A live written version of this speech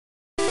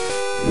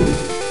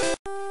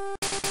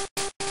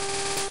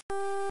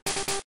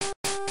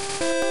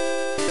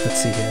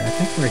Let's see here. I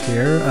think we're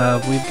here.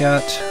 We've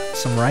got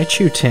some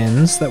Raichu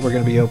Tins that we're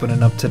going to be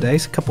opening up today. A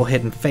couple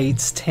Hidden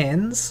Fates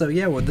tins. So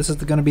yeah, well, this is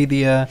going to be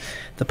the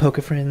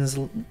Poke Friends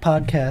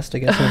podcast, I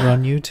guess, over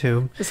on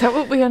YouTube. Is that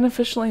what we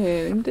unofficially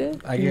named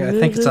it? I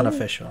think it's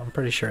unofficial. I'm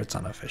pretty sure it's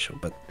unofficial,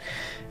 but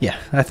yeah,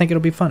 I think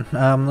it'll be fun.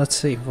 Let's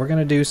see. We're going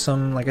to do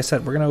some, like I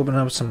said, we're going to open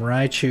up some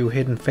Raichu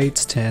Hidden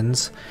Fates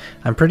tins.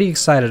 I'm pretty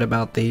excited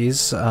about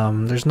these.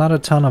 There's not a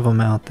ton of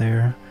them out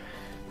there,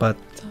 but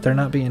they're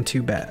not being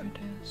too bad.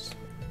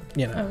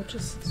 You know. Oh,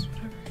 just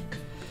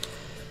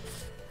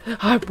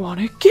whatever. I want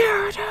a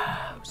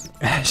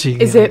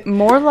Gyarados. Is it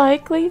more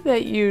likely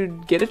that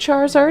you'd get a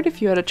Charizard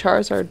if you had a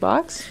Charizard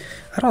box?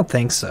 I don't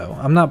think so.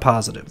 I'm not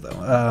positive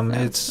though.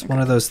 It's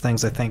one of those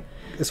things. I think,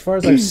 as far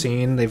as I've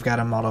seen, they've got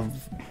them out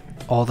of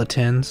all the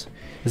tins.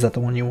 Is that the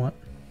one you want?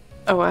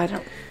 Oh, I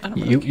don't.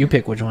 You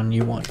pick which one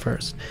you want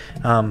first.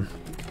 She's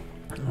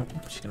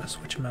gonna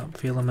switch them out,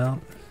 feel them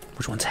out.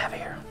 Which one's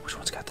heavier? Which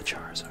one's got the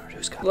Charizard?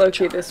 Who's got the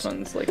Charizard? This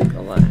one's like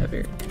a lot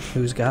heavier.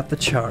 Who's got the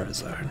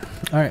Charizard?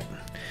 All right.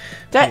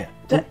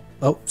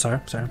 Oh, sorry.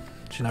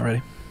 She's not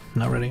ready.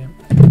 Not ready yet.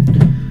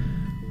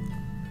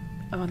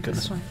 I want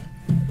this one.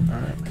 All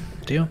right.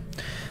 Deal.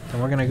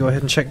 Then we're gonna go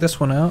ahead and check this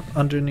one out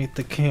underneath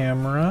the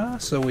camera.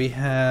 So we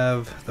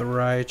have the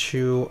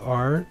Raichu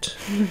art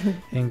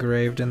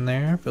engraved in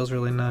there. Feels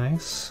really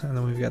nice. And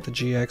then we've got the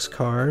GX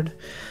card.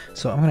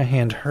 So I'm gonna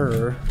hand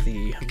her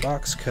the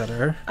box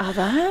cutter. Oh,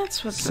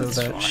 that's what's so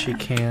that she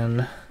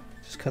can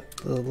just cut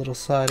the little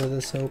side of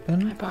this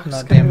open, not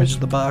cutter damage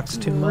the box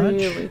too much.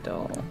 Really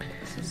dull.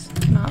 This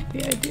is not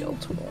the ideal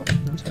tool.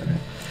 That's all right.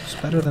 It's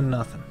better than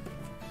nothing.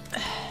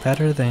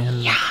 Better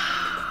than. Yeah.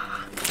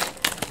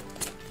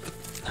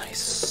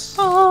 Nice.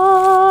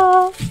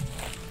 Aww.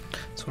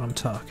 That's what I'm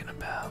talking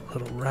about.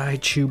 Little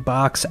Raichu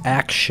box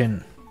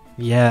action.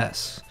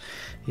 Yes.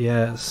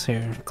 Yes.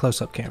 Here,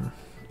 close up camera.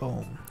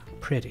 Boom.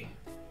 Pretty.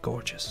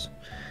 Gorgeous.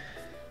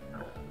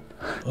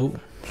 Oh.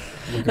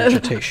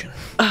 Regurgitation.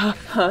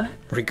 Huh?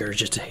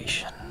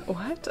 Regurgitation.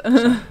 What?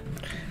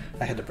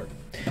 I had to burp.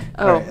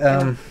 Oh.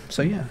 Right,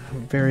 so yeah,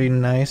 very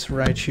nice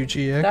Raichu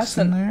GX That's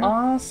in an there.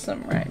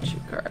 awesome Raichu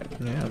card.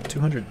 Yeah,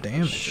 200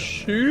 damage.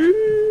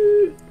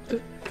 Shoot.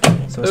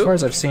 So as far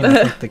as I've seen,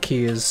 I think the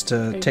key is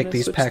to take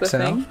these packs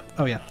out. Thing?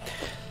 Oh yeah,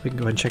 we can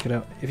go ahead and check it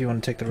out. If you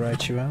want to take the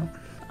Raichu out.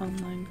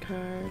 Online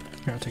card.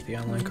 Here, I'll take the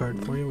online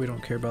card for you. We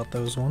don't care about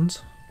those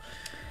ones.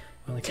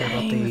 We only care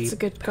about Dang, the that's a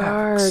good packs.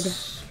 card.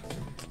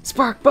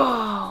 Spark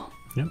Ball!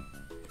 Yep.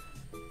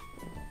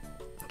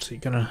 So you're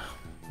gonna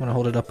want to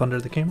hold it up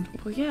under the camera?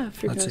 Well, yeah,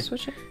 if you're Let's gonna see.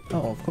 switch it.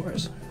 Oh, of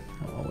course.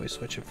 I'll always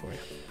switch it for you.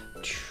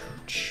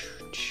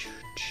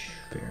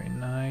 Very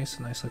nice.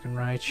 Nice looking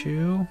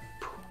Raichu.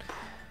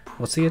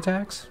 What's the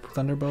attacks?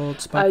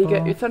 Thunderbolt, Spike You Ball?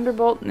 get your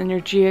Thunderbolt and then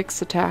your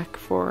GX attack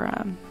for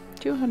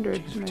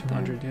 200. Jeez, right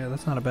 200, yeah,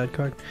 that's not a bad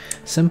card.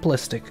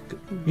 Simplistic.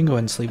 You can go ahead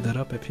and sleeve that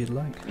up if you'd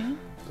like. Yeah.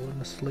 Go in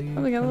the sleeve.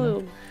 Oh, they got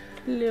little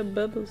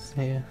bubbles.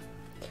 Yeah.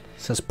 It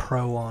says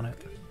pro on it.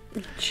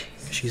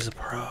 Jesus. She's a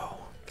pro.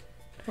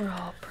 We're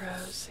all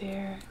pros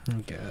here. I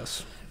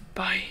guess.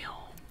 Bam.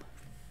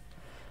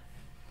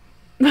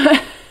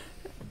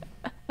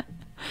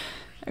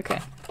 Okay.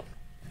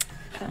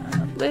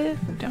 Lid.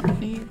 We don't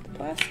need the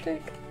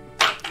plastic.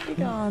 Be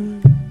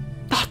gone.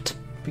 Thought.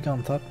 Be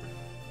gone, Thought.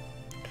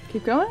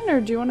 Keep going, or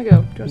do you want to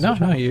go? Do you No, want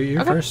to no,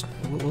 you're Okay. first.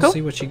 We'll Cool.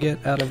 see what you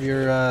get out of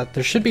your.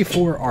 There should be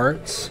 4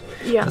 arts.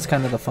 Yeah. That's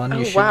kind of the fun. Oh,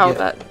 You should wow, get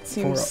that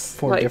seems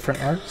four like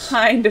different arts.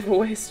 kind of a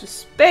waste of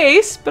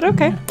space, but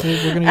okay.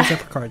 Yeah, we're gonna use that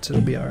for cards.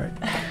 It'll be all right.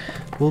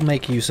 We'll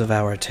make use of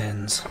our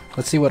tins.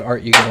 Let's see what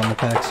art you get on the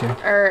packs here.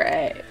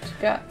 Alright,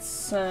 got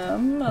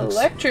some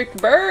electric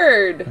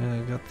bird.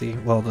 Got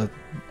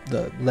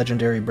the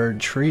legendary bird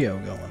trio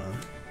going on.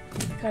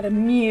 Got a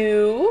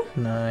Mew.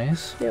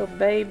 Nice. Little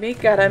baby.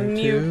 Got a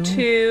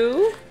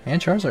Mewtwo.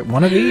 And Charizard.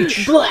 One of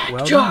each. Black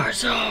Well done.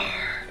 Charizard.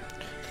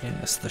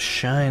 Yes, the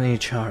shiny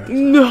Charizard.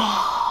 No.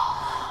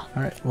 All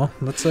right. Well,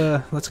 let's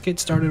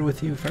get started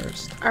with you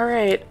first.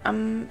 Alright,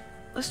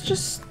 let's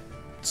just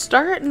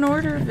start in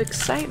order of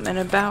excitement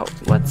about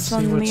what's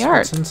on the art.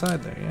 What's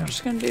inside there? Yeah. I'm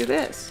just gonna do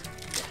this.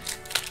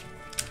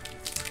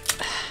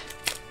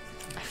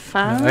 I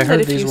found I heard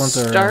that if these you ones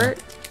are,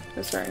 start...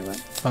 Oh, sorry, what?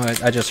 Oh,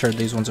 I just heard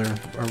these ones are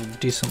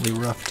decently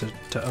rough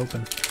to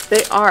open.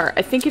 They are.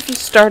 I think if you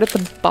start at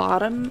the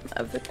bottom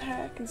of the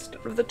pack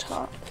instead of the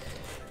top.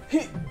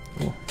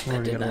 Oh, we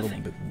already got a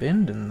little bit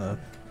bend in the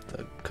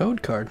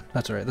code card.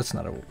 That's all right. That's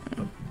not a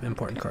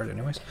important card,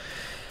 anyways.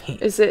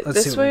 Is it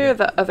this way or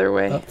the other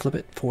way? Flip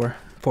it. 4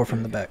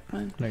 from the back.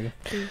 One, There you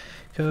go. 2,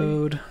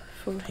 Code.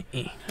 3,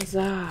 4.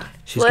 Huzzah.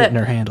 She's getting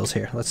her handles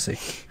here. Let's see.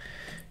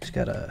 She's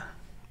got a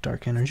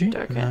dark energy.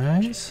 Dark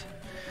nice.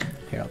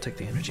 Here, I'll take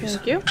the energies.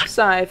 Thank you.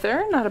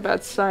 Scyther. Not a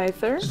bad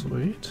Scyther.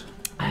 Sweet.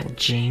 A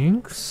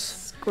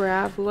Jinx.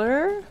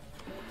 Scrabbler.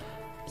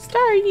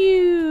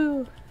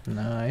 Staryu.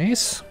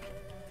 Nice.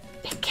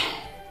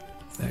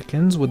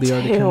 seconds with the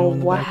Articuno in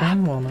the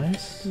background. Well,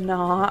 nice.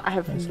 Nah, I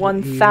have Nice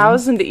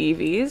 1,000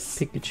 Eevees.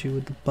 Pikachu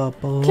with the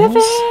bubbles.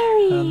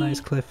 Clefairy! A nice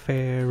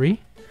Clefairy.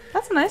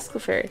 That's a nice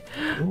Clefairy.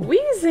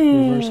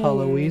 Weezing! Reverse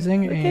Hollow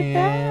Weezing. Look and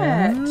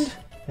at that.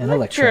 an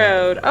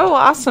Electrode. Oh,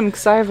 awesome,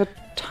 because I have a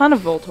ton of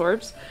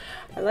Voltorbs.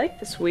 I like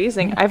this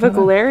Weezing. I have a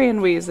Galarian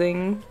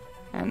Weezing,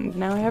 and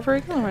now I have a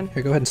regular one.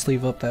 Here, go ahead and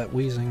sleeve up that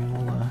Weezing,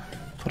 and we'll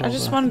put I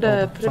just wanted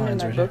to put him in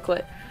my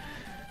booklet.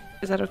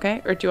 Is that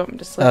okay? Or do you want me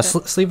to sleeve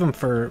sleeve them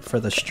for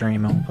the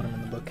stream. I'll put them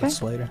in the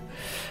booklets later.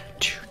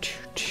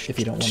 If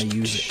you don't want to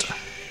use it.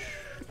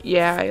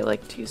 Yeah, I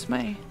like to use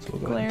my So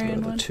we'll go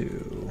Galarian one.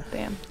 one.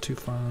 Bam. 2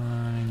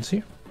 finds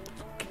here.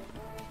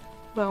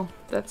 Well,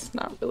 that's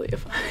not really a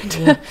find.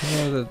 Yeah,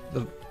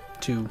 the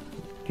 2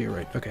 here,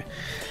 right? Okay.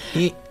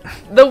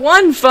 The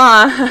 1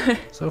 find!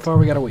 So far,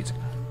 we got a Weezing.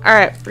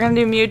 Alright, we're gonna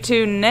do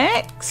Mewtwo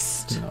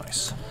next.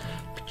 Nice.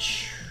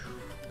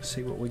 Let's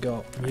see what we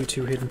got.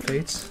 Mewtwo Hidden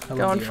Fates.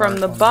 Going from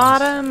the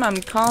bottom,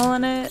 I'm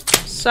calling it.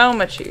 So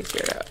much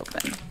easier to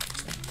open.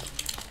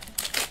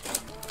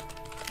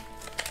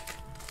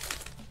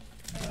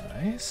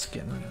 Nice.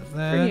 Getting rid of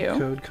that.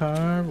 Code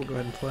card. We'll go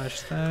ahead and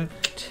flash that.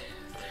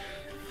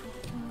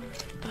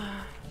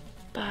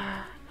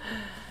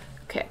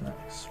 Okay.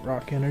 Nice.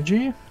 Rock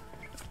Energy.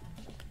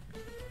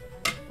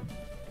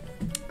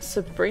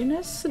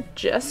 Sabrina's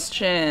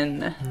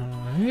Suggestion.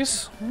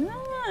 Nice.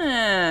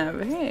 Ah,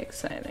 very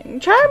exciting.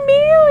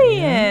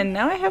 Charmeleon!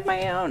 Now I have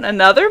my own.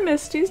 Another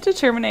Misty's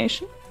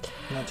Determination.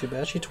 Not too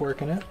bad. She's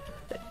twerking it.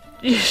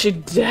 Yeah, she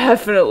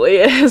definitely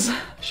is.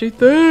 She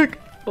thick.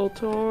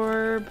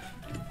 Voltorb.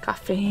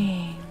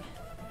 Coughing.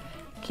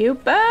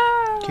 Cute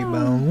bone. Cute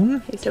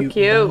bone. He's so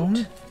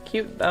cute.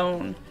 Cute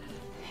bone.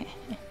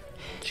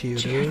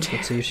 Cute.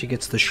 Let's see if she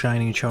gets the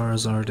shiny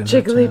Charizard in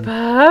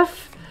Jigglypuff.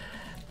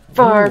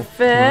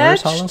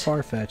 Farfetch'd. Hollow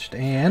Farfetch'd.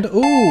 And, ooh,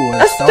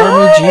 a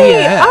Starmie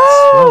GX.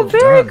 Oh, well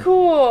very done.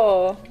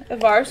 Cool.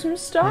 Evarves from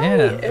Starmie.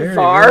 Yeah, very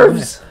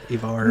Evarves. Nice.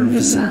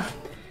 Evarves.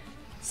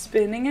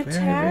 Spinning Attack.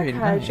 Very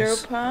Hydro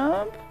nice.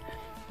 Pump.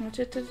 Very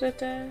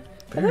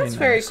That's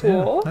very nice,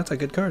 cool. Yeah, that's a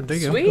good card. There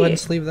you Sweet. go. Go ahead and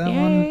sleeve that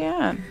one.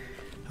 Yeah.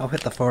 I'll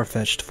hit the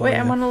Farfetch'd for Wait,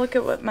 you. I want to look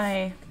at what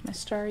my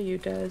Staryu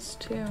does,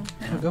 too.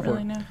 I don't go for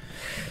really it. know.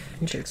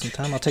 You take some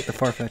time. I'll take the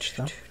Farfetch'd,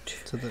 though.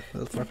 So the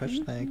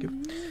Farfetch'd, thank you.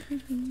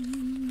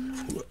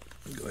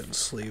 Go ahead and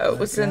sleeve Oh, that it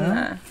was in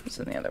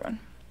the other one.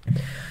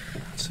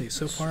 Let's see,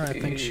 so far I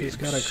think she's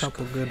got a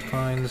couple good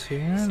finds here.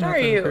 Staryu,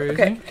 Nothing crazy.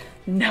 okay.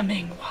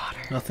 Numbing Water.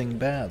 Nothing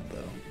bad,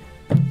 though.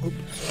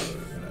 Oops.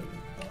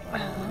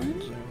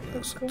 Zoom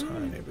this a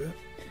tiny bit.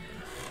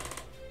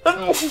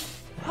 There we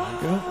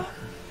go.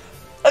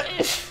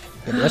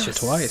 Good, bless you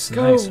twice.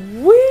 Nice.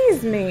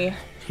 Squeeze me.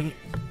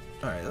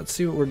 Alright, let's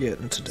see what we're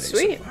getting today.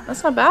 Sweet.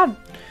 That's not bad.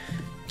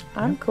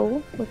 I'm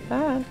cool with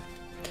that.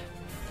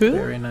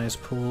 Very nice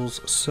pulls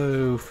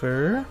so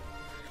far.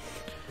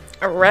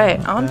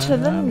 Alright, on to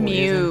the Weezing,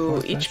 Mew.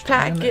 Farfetch'd, Each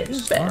pack and getting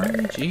better.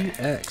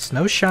 GX.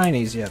 No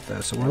shinies yet,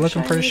 though, so we're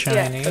looking for a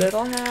shiny. Yeah, but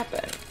it'll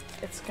happen.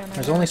 It's gonna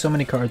There's only so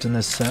many cards in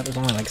this set. There's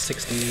only like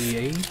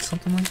 68,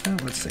 something like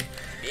that. Let's see.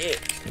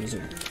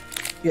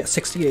 Yeah,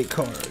 68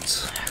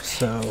 cards.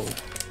 So,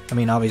 I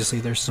mean, obviously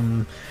there's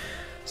some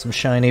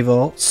shiny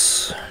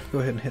vaults. Go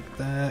ahead and hit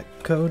that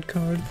code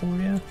card for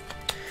you.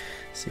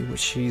 See what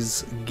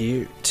she's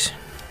get.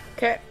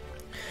 Okay.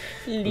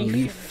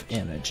 Leaf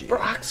Energy.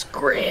 Brock's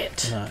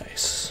Grit.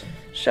 Nice.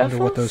 Shuffle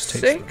what those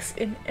taste 6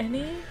 in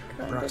any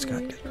Brock's got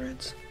combination. good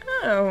grits.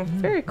 Oh,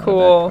 very not a bad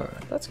cool.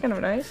 card. That's kind of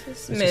nice.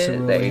 It's This is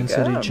mid. There you Cerulean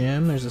City go.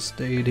 Gym. There's a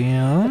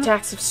stadium.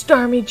 Attacks of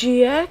Starmie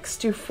GX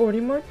do 40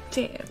 more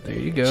damage. There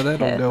you go.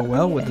 That'll go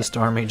well with the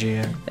Starmie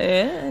GX.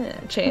 Yeah,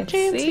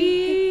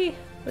 Chansey.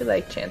 We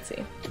like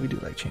Chansey. We do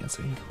like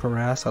Chansey.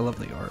 Paras. I love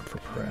the art for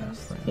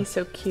Paras. He's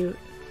so cute.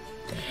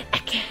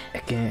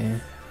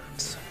 Again.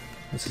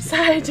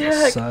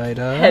 Psyduck.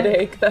 Psyduck.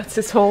 Headache. That's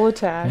his whole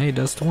attack. Yeah, he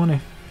does 20.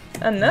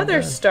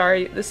 Another star.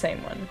 The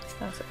same one.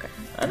 That's okay.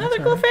 Another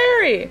That's all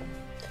Clefairy.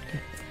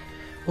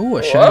 Ooh,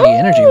 a shiny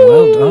energy.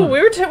 Well done. We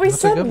That's a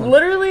said good one.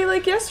 literally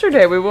like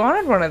yesterday we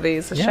wanted one of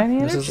these. A shiny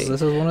this energy.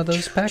 is one of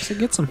those packs that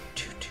gets them.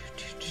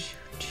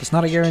 It's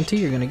not a guarantee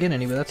you're gonna get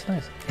any, but that's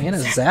nice. And a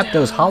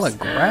Zapdos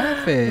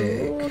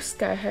holographic. Ooh,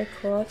 Sky High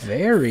Claw.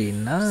 Very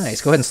nice.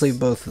 Go ahead and sleeve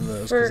both of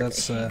those because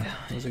that's Here you go.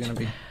 those are gonna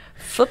be.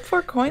 Flip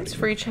 4 coins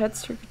for each head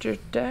your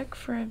deck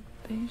for a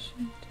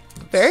patient.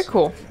 Very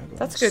cool.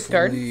 That's a good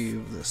card.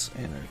 Sleeve this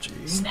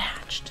energy.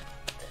 Snatched.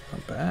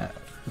 Not bad.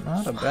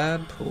 Not a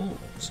bad pull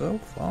so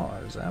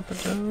far.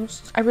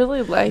 Zapdos. I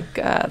really like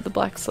the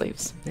black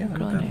sleeves. Yeah, not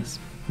Really bad. nice.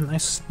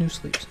 Nice new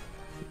sleeves.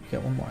 You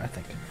got one more, I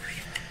think.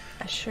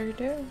 I sure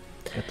do.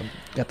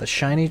 Got the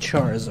shiny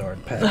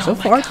Charizard pack. Oh So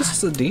my far, God. this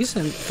is a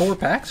decent 4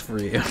 packs for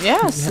you. Yeah,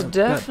 Yeah, so got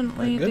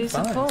definitely a a good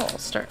decent find. pull.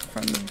 Start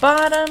from the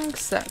bottom,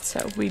 cause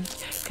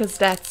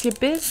that's your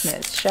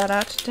business. Shout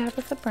out to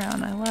Tabitha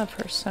Brown. I love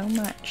her so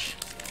much.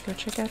 Go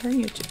check out her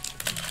YouTube.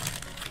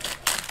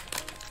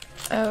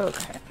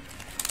 Okay.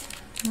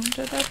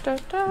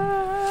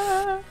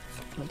 Da-da-da-da.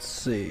 Let's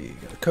see.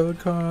 Got a code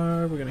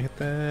card. We're gonna hit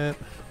that.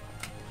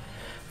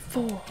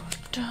 4,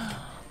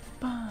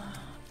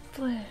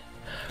 flip.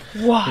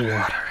 Water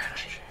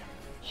energy.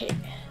 Hit.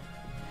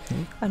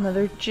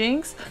 Another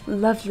Jinx.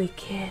 Lovely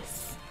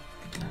kiss.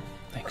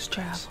 Thanks,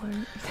 Traveler.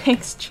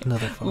 Thanks, Jinx.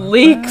 Another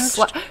leak.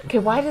 Farfetch'd. Okay,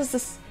 why does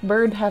this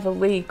bird have a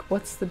leak?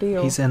 What's the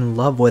deal? He's in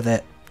love with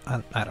it.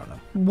 I don't know.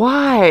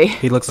 Why?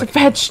 He looks it's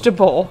like a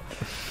vegetable.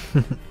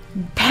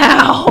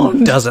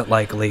 Pound. Doesn't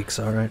like leaks,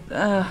 alright.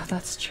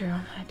 That's true.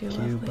 I do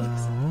love leaks.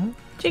 Cubo.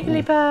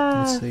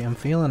 Jigglypuff. Let's see, I'm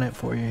feeling it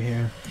for you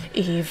here.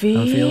 Eevee.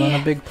 I'm feeling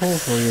a big pull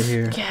for you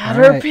here.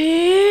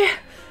 Caterpie. Right.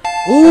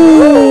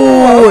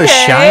 Ooh, okay. a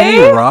shiny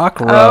rock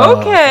ruff.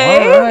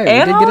 Okay. Alright, we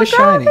And did get a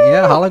shiny. holographic.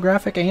 Yeah,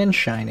 holographic and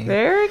shiny.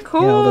 Very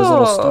cool. You know, those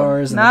little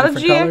stars and Not the a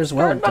different GX colors.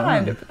 Well card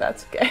behind done. it, but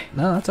that's okay.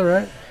 No, that's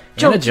alright.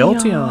 And a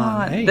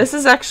Jolteon. Hey. This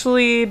is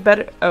actually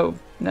better. Oh,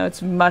 no,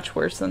 it's much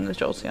worse than the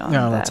Jolteon.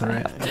 No, that's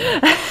alright.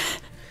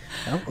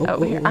 Yeah,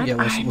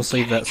 we'll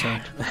save that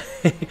sound.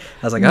 I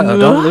was like, uh-oh,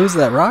 don't lose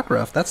that rock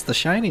ruff. That's the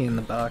shiny in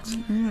the box.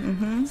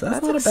 Mm-hmm. So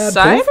that's not a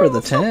bad pull for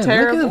the 10.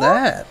 Look at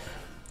that.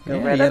 Go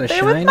Yeah, right you had up a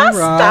there with shiny my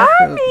rock,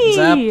 Starmie.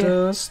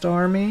 Zapdos,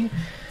 Starmie.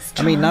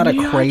 I mean, not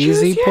a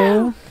crazy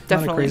pull. Definitely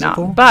not. A crazy not.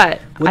 pull.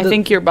 But With I the-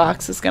 think your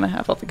box is going to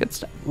have all the good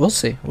stuff. We'll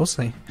see. We'll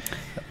see.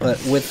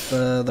 But with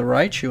the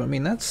Raichu, I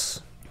mean,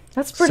 that's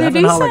pretty 7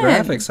 decent.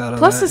 holographics out of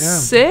Plus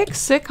that. a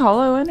sick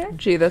hollow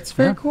energy. That's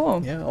very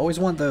cool. Yeah, always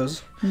want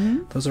those.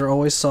 Mm-hmm. Those are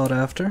always sought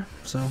after.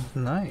 So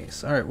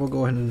nice. All right, we'll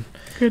go ahead and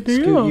Good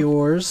scoot deal.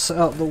 yours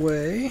out the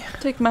way.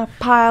 Take my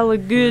pile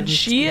of good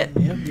shit.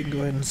 Yep, you can go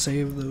ahead and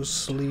save those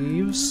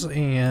sleeves,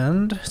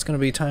 and it's gonna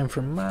be time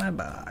for my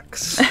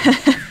box.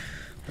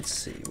 Let's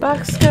see.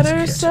 Box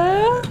cutter,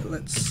 sir.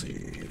 Let's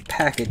see.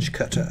 Package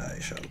cutter, I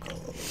shall call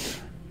it.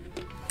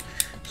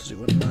 Let's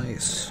do a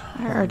nice.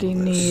 I already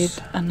need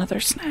another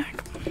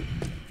snack.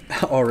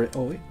 Already.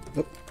 Oh wait.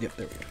 Oh, yep.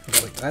 There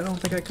we go. I don't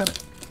think I cut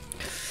it.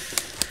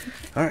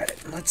 All right.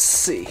 Let's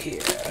see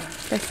here.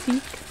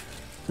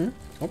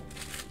 Oh,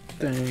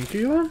 thank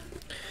you.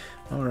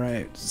 All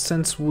right.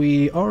 Since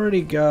we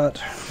already got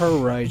her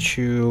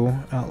Raichu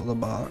out of the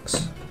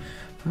box,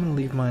 I'm gonna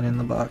leave mine in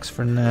the box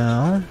for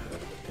now.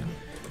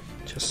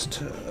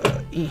 Just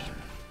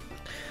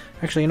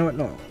actually, you know what?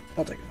 No,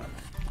 I'll take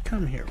it.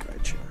 Come here,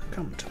 Raichu.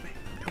 Come to me.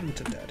 Come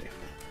to Daddy.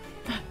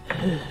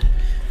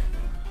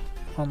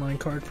 Online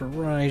card for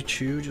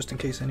Raichu, just in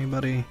case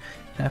anybody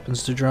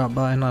happens to drop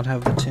by and not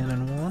have the tin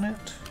and want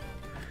it.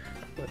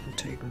 Go ahead and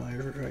take my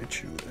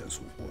Raichu as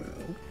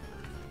well.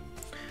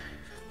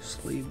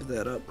 Sleeve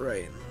that up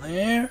right in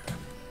there.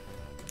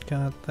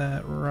 Got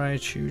that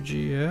Raichu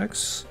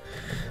GX.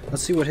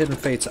 Let's see what Hidden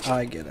Fates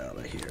I get out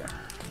of here.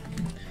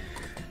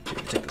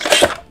 Take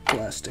this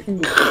plastic.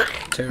 Ooh,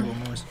 terrible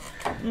noise.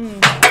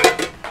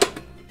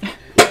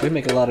 We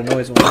make a lot of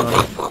noise when we're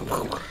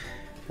on.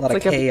 A lot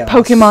of chaos. A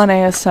Pokemon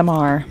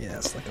ASMR.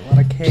 Yes, like a lot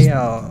of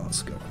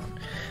chaos going on.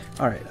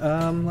 Alright,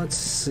 let's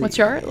see. What's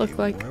your art look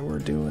like? Where we're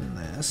doing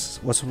this.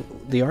 What's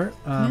the art?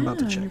 I'm about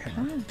to check.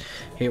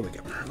 Here we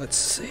go. Let's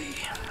see.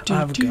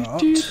 I've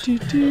got a...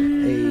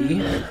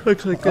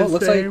 Looks like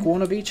looks like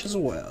one of each as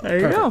well. There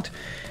you go.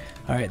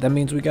 Alright, that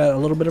means we got a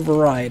little bit of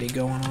variety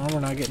going on. We're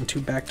not getting 2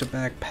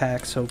 back-to-back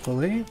packs,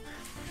 hopefully.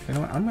 You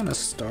know what? I'm going to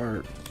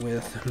start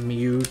with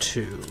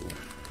Mewtwo.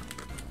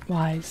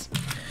 Wise.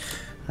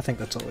 I think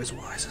that's always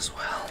wise as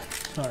well.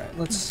 Alright,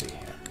 let's see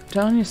here. I'm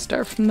telling you,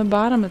 start from the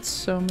bottom. It's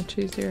so much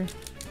easier.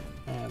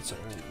 That's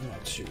alright. I'm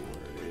not too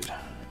worried.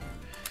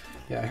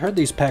 Yeah, I heard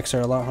these packs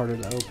are a lot harder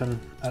to open.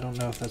 I don't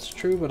know if that's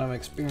true, but I'm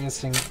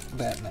experiencing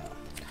that now.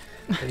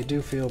 They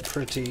do feel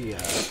pretty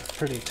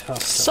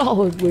tough.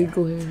 Solidly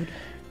glued.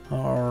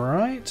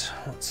 Alright,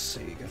 let's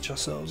see. Got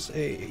yourselves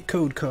a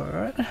code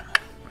card.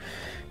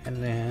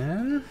 And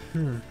then...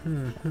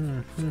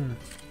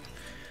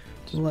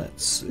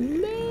 Let's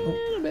see.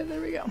 A bit,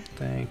 there we go.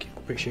 Thank you.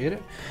 Appreciate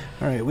it.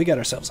 Alright, we got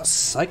ourselves a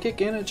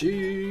Psychic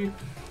Energy,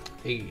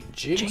 a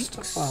Jinx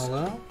to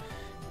follow,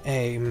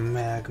 a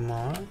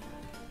Magmar,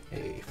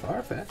 a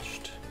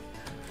Farfetch'd,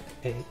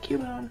 a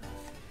Cubone,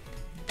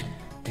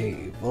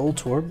 a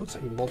Voltorb. Looks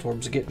like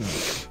Voltorb's getting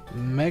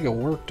mega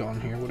worked on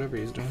here, whatever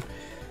he's doing.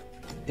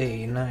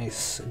 A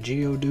nice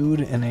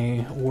Geodude and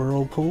a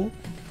Whirlpool,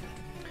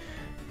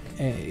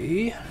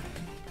 a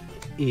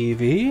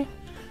Eevee.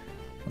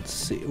 Let's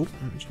see. Oh,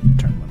 let me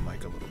turn my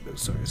mic a little bit.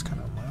 Sorry, it's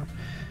kind of loud.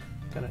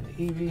 Got an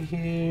Eevee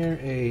here,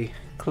 a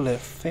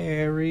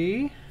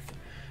Clefairy.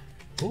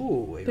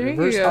 Ooh, a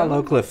reverse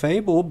hollow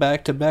Clefable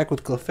back to back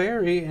with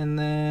Clefairy, and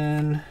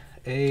then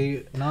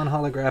a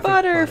non-holographic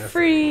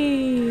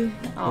Butterfree.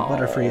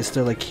 Butterfree is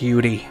still a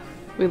cutie.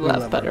 We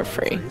love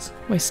Butterfree.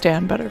 We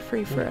stand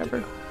Butterfree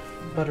forever.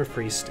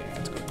 Butterfree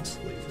stands. Go ahead and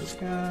sleeve this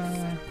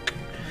guy.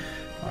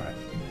 Alright.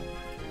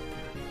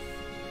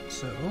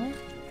 So,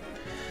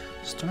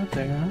 start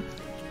there.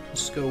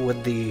 Let's go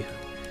with the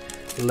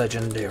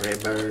legendary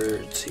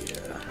birds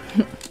here.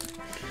 Go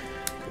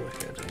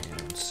ahead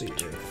and see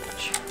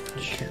if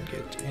we can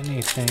get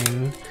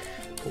anything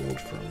pulled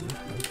from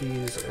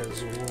these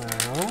as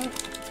well.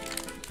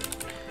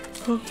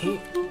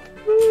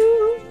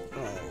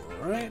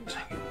 Alright,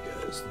 here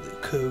goes the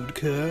code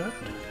card.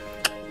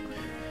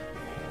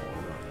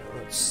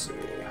 Let's see.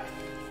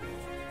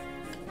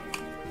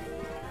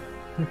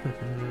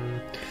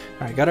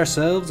 Alright, got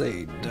ourselves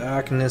a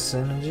Darkness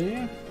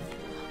Energy.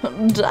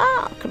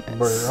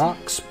 Darkness.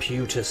 Brock's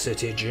Pewter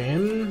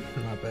Gym.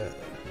 Not bad.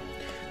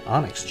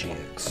 Onyx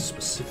GX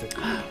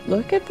specifically.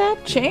 Look at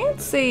that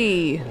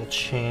Chansey. Little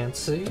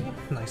Chansey.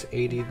 Nice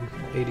 80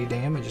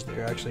 damage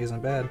there. Actually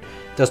isn't bad.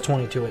 Does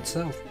 22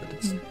 itself, but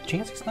it's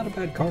Chansey's not a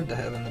bad card to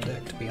have in the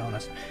deck, to be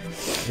honest.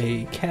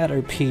 A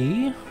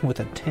Caterpie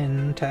with a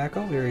 10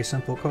 tackle. Very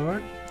simple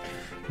card.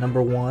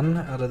 Number 1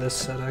 out of this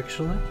set,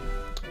 actually.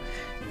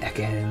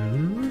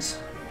 Ekans.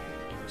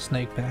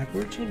 Snake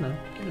backwards, you know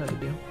the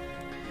deal.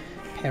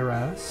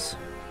 Paras.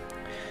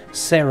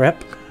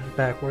 Serep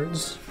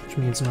backwards, which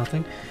means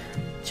nothing.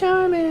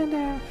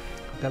 Charmander.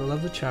 Gotta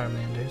love the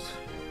Charmanders.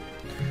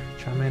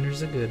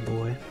 Charmander's a good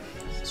boy.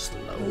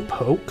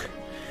 Slowpoke.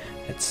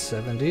 It's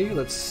 70.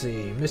 Let's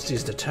see.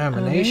 Misty's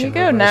Determination.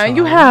 There you go. Now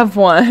you have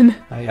one.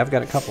 I've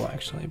got a couple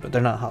actually, but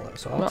they're not hollow,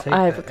 so I'll take that.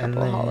 I have a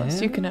couple of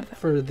hollows. You can have that.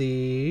 For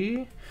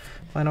the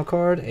final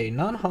card, a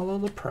non-hollow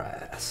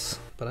Lapras.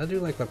 But I do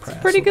like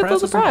Lapras. Pretty good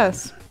little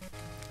Lapras.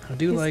 I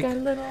do like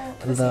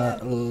the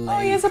Oh,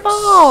 he has a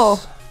ball.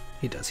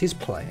 He does. He's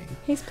playing.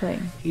 He's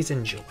playing. He's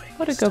enjoying.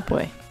 What a good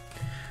boy.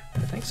 I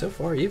think so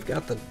far you've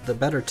got the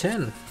better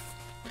 10.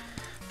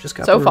 Just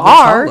got so the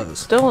far. hollows.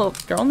 Still,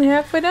 you're only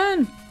halfway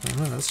done.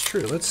 Oh, that's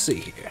true. Let's see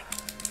here.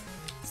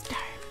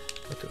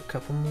 We'll do a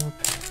couple more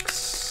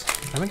packs.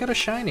 I haven't got a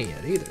shiny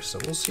yet either, so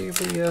we'll see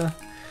if we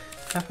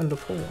happen to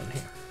pull one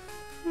here.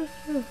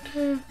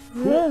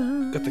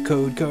 Cool. Got the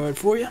code card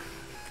for you.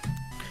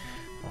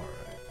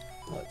 Alright,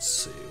 let's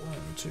see. 1,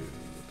 2,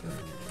 3.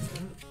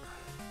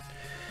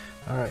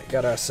 Alright,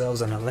 got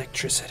ourselves an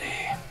Electricity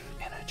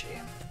Energy.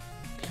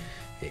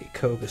 A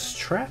Koga's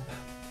Trap.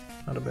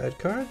 Not a bad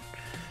card.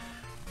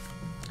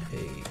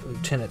 A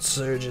Lieutenant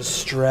Surge's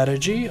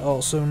Strategy.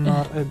 Also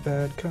not a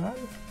bad card.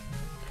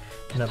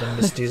 Another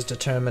Misty's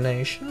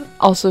Determination.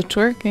 Also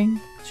twerking.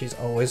 She's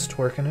always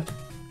twerking it.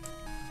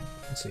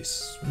 Let's see,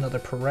 another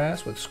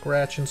Paras with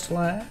Scratch and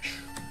Slash.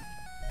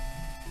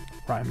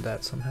 Rhymed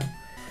that somehow.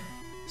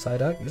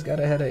 Psyduck, he's got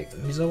a headache.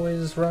 He's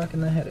always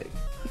rocking the headache.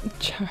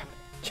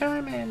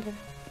 Charmander.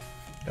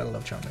 Gotta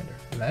love Charmander.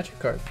 Magic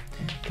card.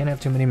 Can't have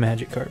too many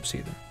magic cards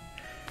either.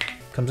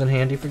 Comes in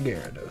handy for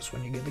Gyarados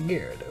when you get the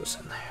Gyarados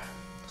in there.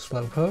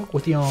 Slowpoke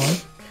with Yawn.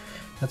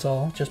 That's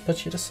all. Just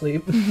puts you to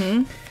sleep.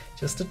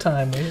 Just a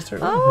time waster.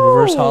 Oh.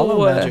 Reverse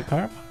Hollow Magic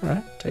Carp.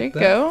 Alright, there you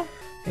go.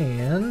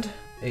 And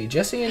a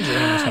Jesse and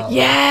James Hollow.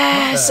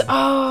 Yes!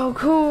 Oh,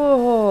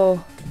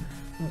 cool.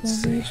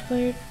 Let's see. Each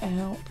player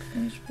out.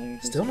 Each player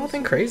Still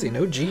nothing crazy.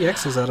 No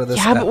GXs out of this.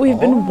 Yeah, but we've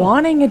been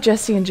wanting a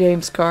Jesse and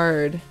James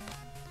card.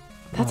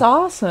 That's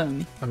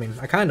awesome. I mean,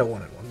 I kind of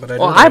wanted one, but I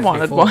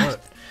wanted one. Art.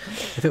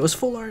 If it was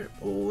full art,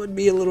 it would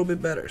be a little bit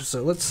better.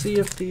 So let's see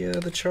if the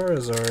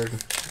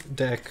Charizard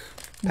deck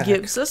pack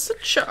gives us a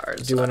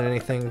Charizard. Doing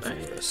anything for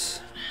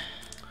us.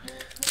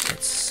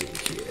 Let's see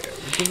here.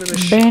 We'll give it a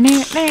shot.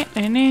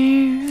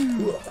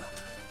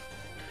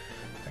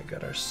 I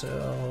got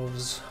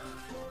ourselves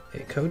a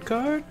code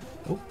card.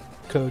 Oh,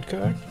 code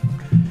card.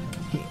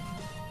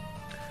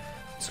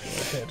 Let's go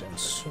ahead and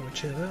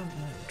switch it up. 1,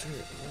 2,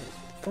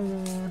 3,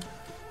 4.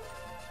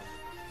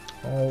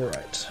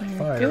 Alright.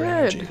 Fire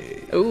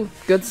Energy. Ooh,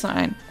 good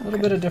sign. A little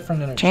bit of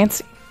different energy.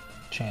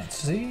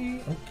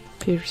 Chansey. Oh.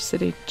 Pewter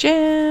City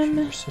Gym.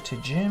 Pewter City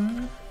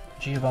Gym.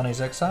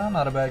 Giovanni's Exile.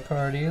 Not a bad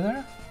card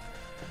either.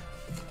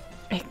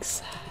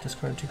 Exile.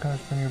 Discard 2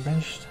 cards from your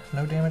bench.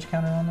 No damage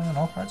counter on them and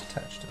all cards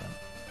attached to them.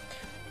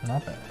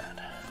 Not bad.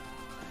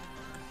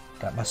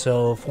 Got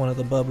myself one of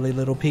the bubbly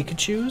little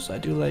Pikachus. I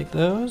do like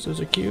those.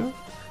 Those are cute.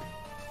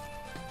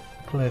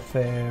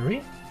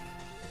 Clefairy.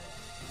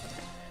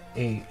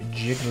 A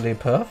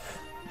Jigglypuff.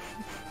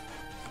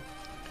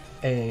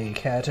 A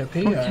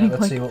Caterpie.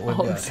 Let's see what we've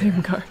got. All the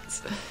same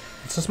cards.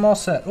 It's a small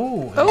set.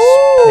 Ooh, a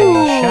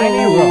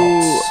Shiny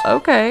Rocks.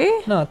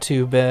 Okay. Not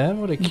too bad.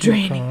 What a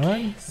cute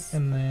card.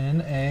 And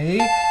then a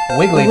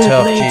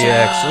Wigglytuff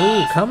GX.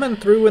 Ooh, coming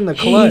through in the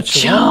clutch.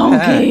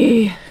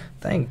 Chunky.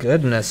 Thank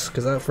goodness,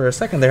 because for a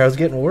second there I was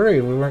getting worried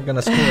we weren't going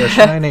to score a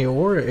Shiny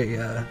or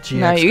a GX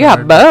Now you card.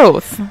 got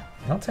both.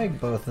 I'll take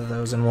both of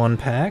those in one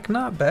pack.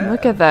 Not bad.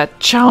 Look at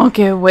that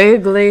chunky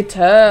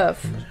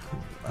Wigglytuff.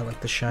 I like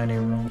the Shiny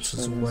Rocks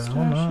as well.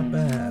 Not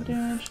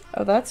bad.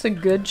 Oh, that's a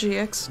good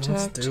GX tag.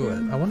 Let's do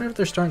it. I wonder if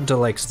they're starting to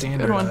like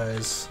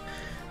standardize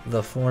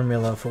the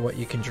formula for what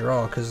you can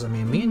draw, because I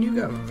mean, me and you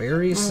got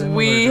very similar.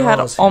 We had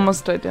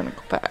almost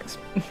identical packs.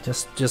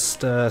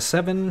 just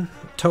 7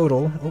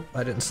 total. Oh,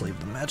 I didn't sleeve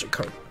the magic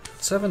card.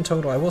 7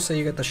 total. I will say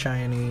you got the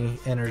Shiny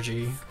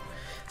Energy,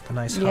 the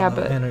nice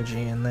hollow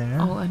energy in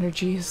there. All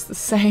energy is the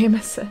same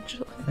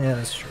essentially. Yeah,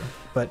 that's true.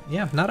 But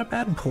yeah, not a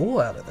bad pull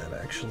out of that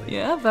actually.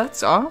 Yeah,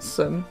 that's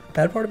awesome.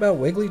 Bad part about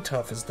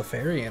Wigglytuff is the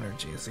fairy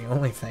energy is the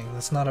only thing.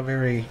 That's not a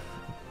very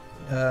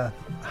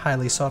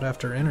highly sought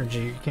after energy.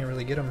 You can't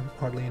really get them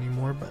hardly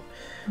anymore, but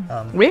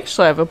we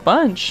actually have a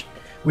bunch.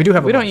 We do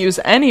have. We don't use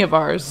any of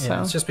ours. Yeah,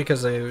 So. it's just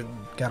because they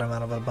got them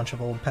out of a bunch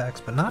of old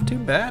packs, but not too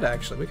bad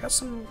actually. We got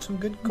some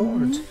good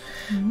cards.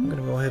 I'm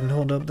gonna go ahead and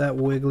hold up that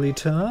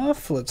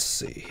Wigglytuff. Let's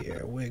see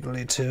here,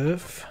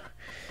 Wigglytuff.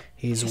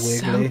 He's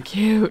wiggly. So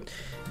cute.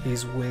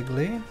 He's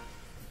wiggly.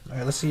 All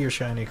right, let's see your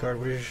shiny card.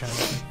 Where's your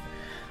shiny?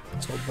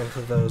 Let's hold both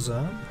of those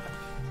up.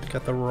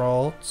 Got the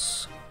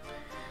Ralts.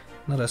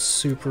 Not a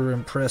super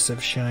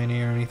impressive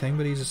shiny or anything,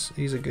 but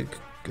he's a good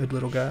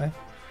little guy.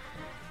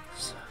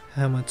 His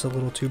helmet's a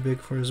little too big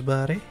for his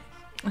body,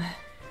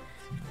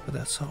 but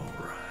that's all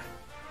right.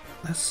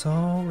 That's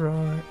all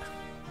right.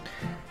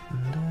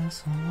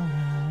 That's all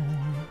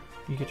right.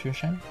 You get your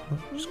shiny?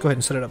 Just go ahead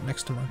and set it up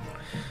next to mine.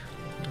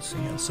 Let's see.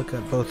 Let's look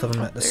at both of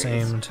them at the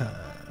same time.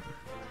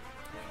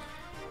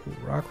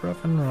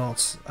 Rockruff and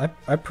Ralts.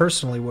 I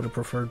personally would have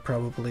preferred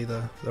probably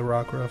the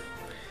Rockruff,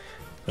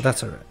 but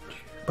that's alright.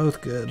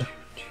 Both good.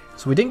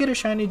 So we didn't get a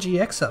shiny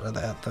GX out of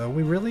that though.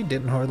 We really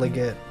didn't hardly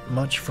get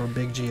much for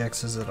big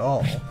GXs at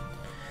all.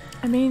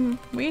 I mean,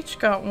 we each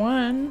got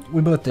one.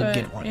 We both did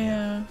get one.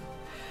 Yeah.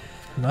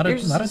 Not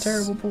a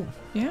terrible pull.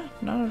 Yeah,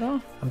 not at all.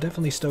 I'm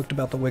definitely stoked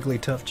about the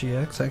Wigglytuff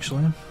GX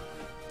actually.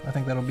 I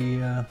think that'll be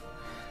a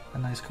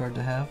nice card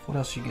to have. What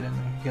else you get in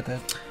there? You get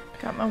that.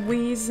 Got my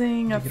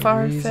Weezing, a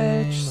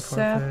Farfetch,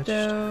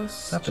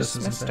 Zapdos,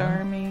 just missed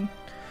Army.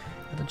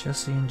 Got the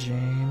Jesse and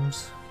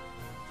James.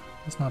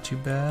 That's not too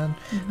bad.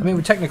 I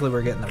mean, technically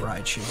we're getting the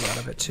Raichu out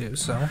of it too,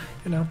 so,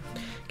 you know,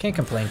 can't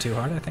complain too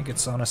hard. I think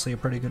it's honestly a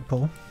pretty good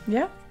pull.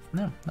 Yeah.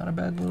 No, not a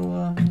bad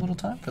little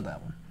time for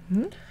that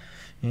one.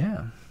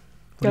 Yeah.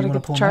 Gotta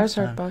get the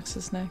Charizard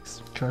boxes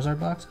next. Charizard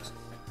boxes?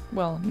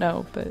 Well,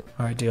 no, but...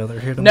 Alright, deal. They're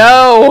here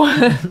tomorrow.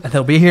 No!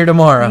 They'll be here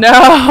tomorrow.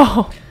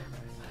 No!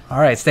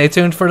 Alright, stay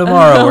tuned for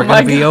tomorrow. We're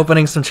going to be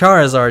opening some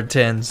Charizard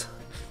tins.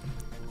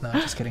 No,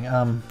 just kidding.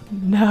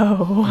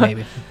 No.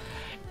 Maybe.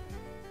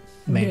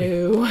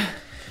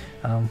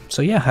 No.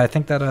 So yeah, I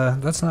think that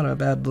that's not a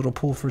bad little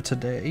pull for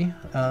today.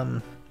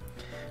 I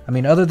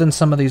mean, other than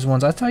some of these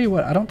ones, I tell you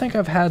what, I don't think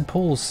I've had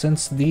pulls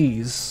since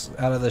these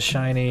out of the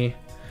Shining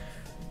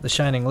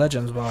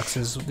Legends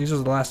boxes. These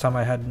was the last time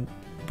I had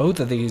both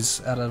of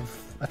these out of,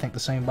 I think, the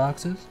same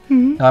boxes.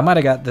 Now, I might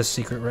have got this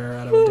secret rare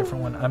out of a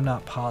different one. I'm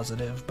not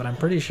positive, but I'm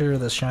pretty sure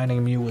the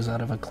Shining Mew was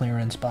out of a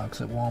clearance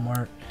box at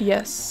Walmart.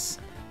 Yes.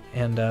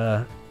 And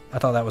I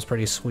thought that was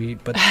pretty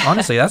sweet. But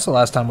honestly, that's the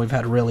last time we've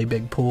had really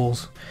big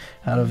pulls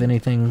out of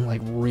anything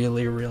like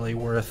really, really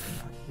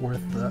worth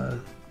the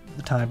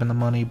time and the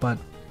money. But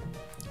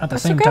at the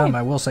same time,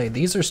 I will say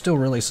these are still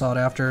really sought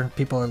after.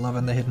 People are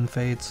loving the Hidden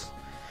Fates.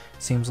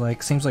 Seems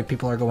like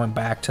people are going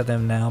back to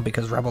them now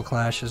because Rebel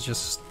Clash is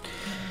just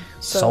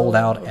sold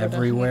out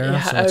everywhere.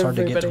 Yeah, so it's hard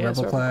to get to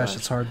Rebel Clash.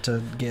 It's hard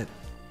to get.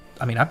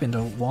 I mean, I've been to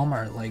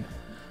Walmart like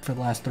for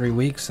the last 3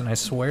 weeks, and I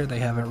swear they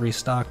haven't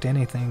restocked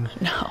anything.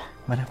 No.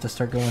 Might have to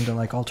start going to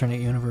like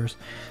alternate universe.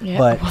 Yeah,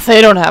 but well,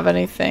 they don't have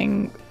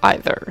anything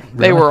either. Really?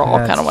 They were all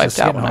kind of wiped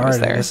out when I was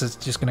there. This is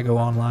just gonna go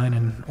online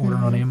and order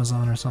on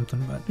Amazon or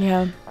something. But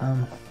yeah,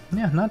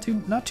 yeah, not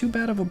too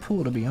bad of a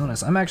pool, to be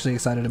honest. I'm actually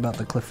excited about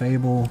the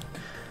Clefable.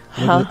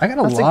 I got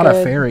a lot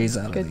of fairies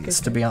out of these,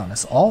 to be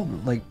honest. All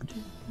like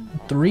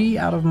 3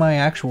 out of my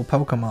actual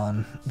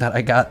Pokemon that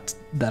I got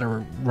that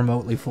are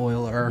remotely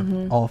foil are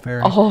all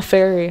fairy. All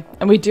fairy.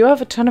 And we do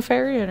have a ton of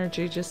fairy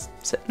energy just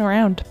sitting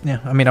around. Yeah,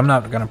 I mean, I'm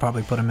not going to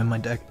probably put them in my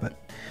deck, but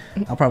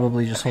I'll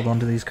probably just hold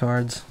on to these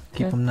cards,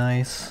 keep them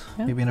nice.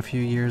 Yeah. Maybe in a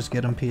few years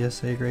get them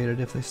PSA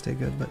graded if they stay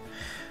good, but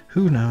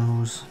who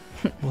knows?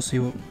 We'll see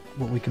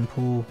what we can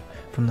pull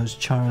from those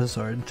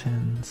Charizard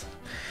tins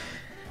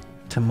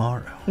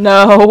tomorrow.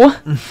 No.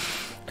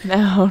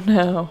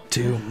 No.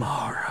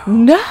 Tomorrow.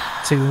 No.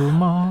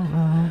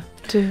 Tomorrow.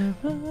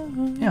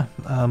 Tomorrow. Yeah,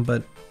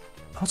 but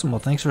awesome. Well,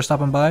 thanks for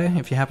stopping by.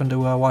 If you happen to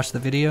watch the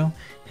video,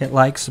 hit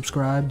like,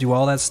 subscribe, do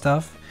all that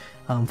stuff.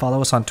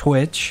 Follow us on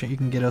Twitch. You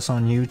can get us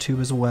on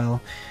YouTube as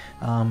well.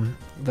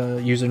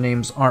 The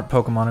usernames aren't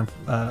Pokemon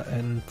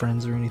and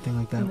Friends or anything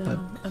like that, but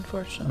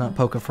unfortunately, not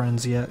Poke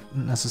Friends yet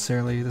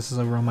necessarily. This is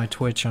over on my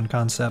Twitch on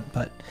Concept,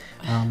 but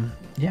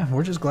yeah,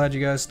 we're just glad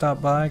you guys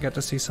stopped by. Got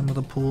to see some of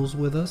the pools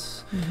with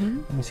us.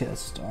 Let me see that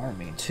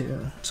Starmie too.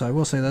 So I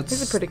will say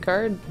that's a pretty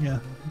card. Yeah,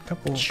 a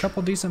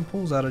couple decent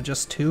pulls out of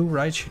just 2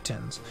 Raichu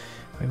Tins.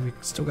 I mean, we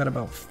still got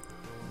about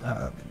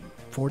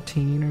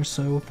 14 or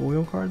so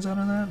foil cards out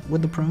of that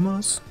with the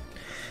promos.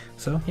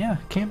 So yeah,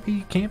 can't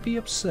be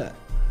upset.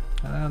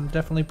 I'm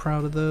definitely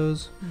proud of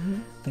those.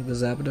 I think the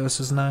Zapdos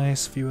is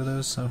nice, a few of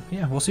those. So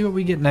yeah, we'll see what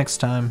we get next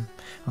time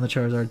on the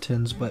Charizard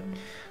tins. But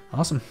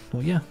awesome.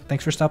 Well, yeah,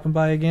 thanks for stopping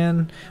by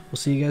again. We'll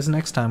see you guys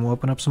next time. We'll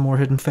open up some more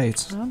Hidden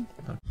Fates.